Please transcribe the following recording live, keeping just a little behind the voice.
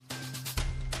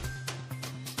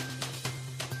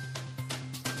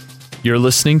You're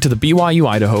listening to the BYU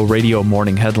Idaho Radio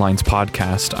Morning Headlines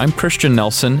podcast. I'm Christian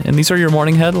Nelson, and these are your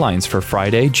morning headlines for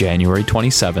Friday, January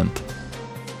 27th.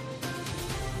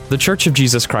 The Church of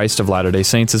Jesus Christ of Latter-day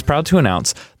Saints is proud to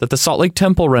announce that the Salt Lake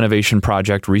Temple renovation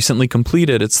project recently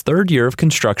completed its third year of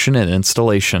construction and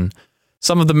installation.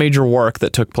 Some of the major work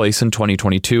that took place in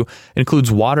 2022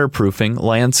 includes waterproofing,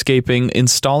 landscaping,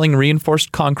 installing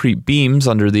reinforced concrete beams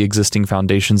under the existing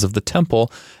foundations of the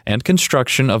temple, and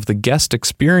construction of the guest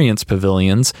experience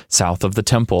pavilions south of the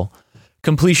temple.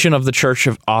 Completion of the church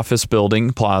office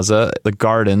building, plaza, the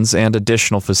gardens, and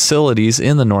additional facilities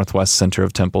in the northwest center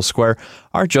of Temple Square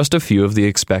are just a few of the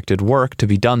expected work to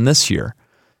be done this year.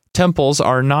 Temples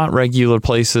are not regular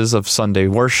places of Sunday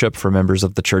worship for members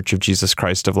of the Church of Jesus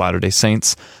Christ of Latter-day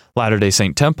Saints. Latter-day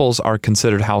Saint temples are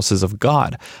considered houses of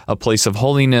God, a place of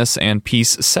holiness and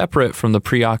peace separate from the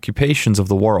preoccupations of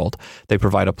the world. They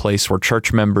provide a place where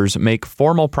church members make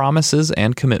formal promises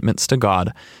and commitments to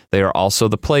God. They are also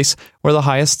the place where the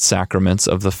highest sacraments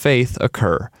of the faith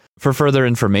occur. For further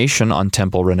information on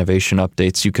temple renovation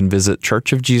updates, you can visit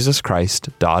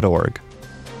churchofjesuschrist.org.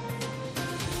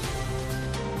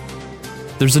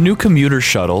 There's a new commuter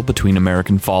shuttle between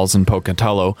American Falls and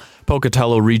Pocatello.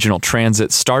 Pocatello Regional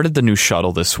Transit started the new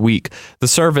shuttle this week. The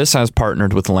service has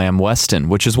partnered with Lamb Weston,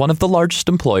 which is one of the largest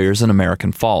employers in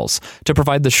American Falls, to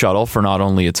provide the shuttle for not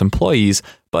only its employees,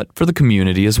 but for the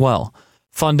community as well.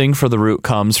 Funding for the route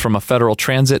comes from a Federal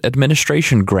Transit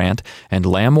Administration grant, and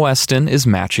Lamb Weston is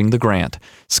matching the grant.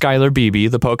 Skylar Beebe,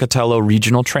 the Pocatello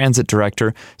Regional Transit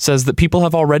Director, says that people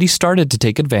have already started to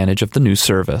take advantage of the new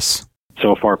service.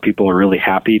 So far, people are really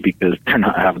happy because they're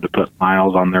not having to put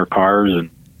miles on their cars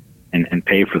and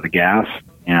pay for the gas.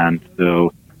 And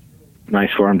so it's nice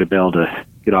for them to be able to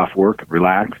get off work,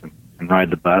 relax, and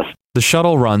ride the bus. The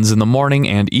shuttle runs in the morning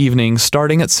and evening,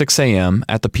 starting at 6 a.m.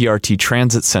 at the PRT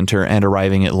Transit Center and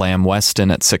arriving at Lamb Weston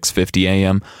at 6:50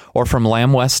 a.m., or from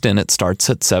Lamb Weston it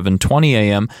starts at 7:20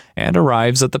 a.m. and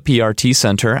arrives at the PRT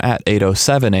Center at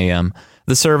 8:07 a.m.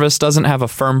 The service doesn't have a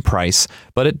firm price,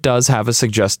 but it does have a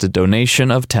suggested donation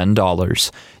of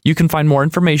 $10. You can find more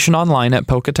information online at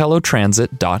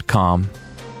pocatellotransit.com.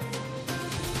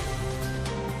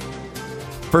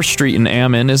 First Street in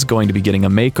Ammon is going to be getting a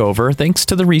makeover thanks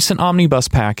to the recent omnibus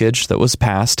package that was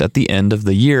passed at the end of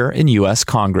the year in U.S.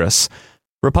 Congress.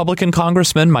 Republican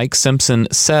Congressman Mike Simpson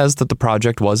says that the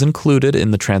project was included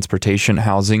in the Transportation,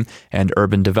 Housing, and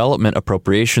Urban Development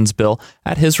Appropriations Bill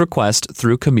at his request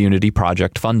through community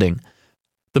project funding.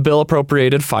 The bill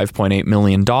appropriated $5.8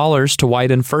 million to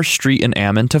widen First Street in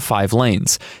Ammon to 5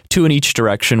 lanes, 2 in each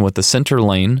direction with the center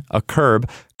lane, a curb,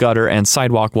 gutter, and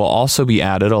sidewalk will also be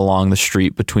added along the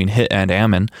street between Hitt and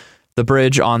Ammon. The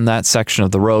bridge on that section of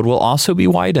the road will also be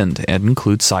widened and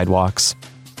include sidewalks.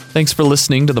 Thanks for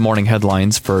listening to the Morning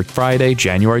Headlines for Friday,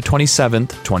 January 27th,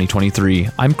 2023.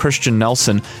 I'm Christian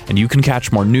Nelson, and you can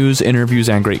catch more news, interviews,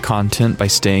 and great content by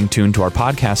staying tuned to our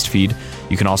podcast feed.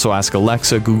 You can also ask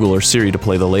Alexa, Google, or Siri to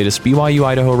play the latest BYU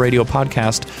Idaho Radio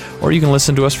podcast, or you can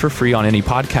listen to us for free on any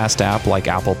podcast app like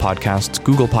Apple Podcasts,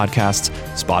 Google Podcasts,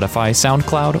 Spotify,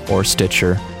 SoundCloud, or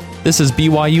Stitcher. This is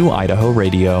BYU Idaho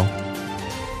Radio.